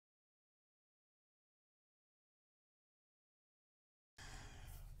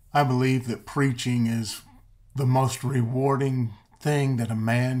I believe that preaching is the most rewarding thing that a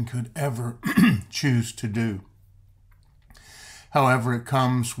man could ever choose to do. However, it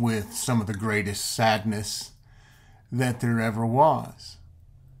comes with some of the greatest sadness that there ever was.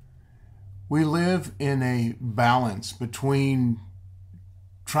 We live in a balance between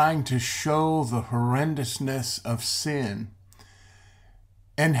trying to show the horrendousness of sin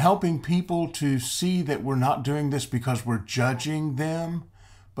and helping people to see that we're not doing this because we're judging them,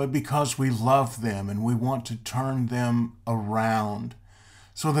 but because we love them and we want to turn them around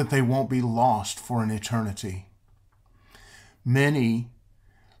so that they won't be lost for an eternity. Many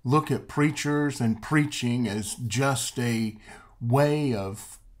look at preachers and preaching as just a way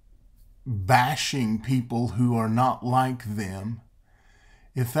of bashing people who are not like them.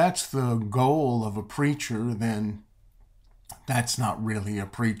 If that's the goal of a preacher, then that's not really a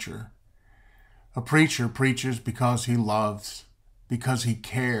preacher. A preacher preaches because he loves, because he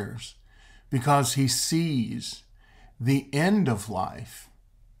cares, because he sees the end of life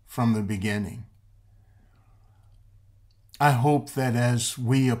from the beginning. I hope that as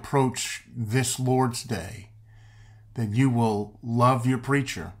we approach this Lord's Day, that you will love your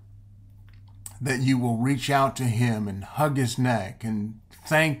preacher, that you will reach out to him and hug his neck and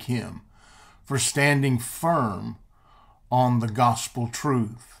thank him for standing firm on the gospel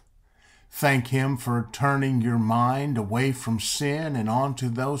truth. Thank him for turning your mind away from sin and onto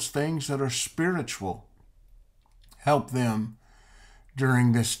those things that are spiritual. Help them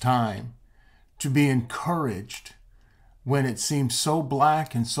during this time to be encouraged when it seems so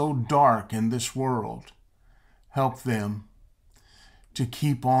black and so dark in this world. Help them to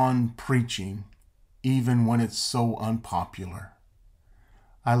keep on preaching even when it's so unpopular.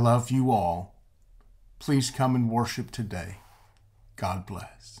 I love you all. Please come and worship today. God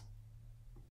bless.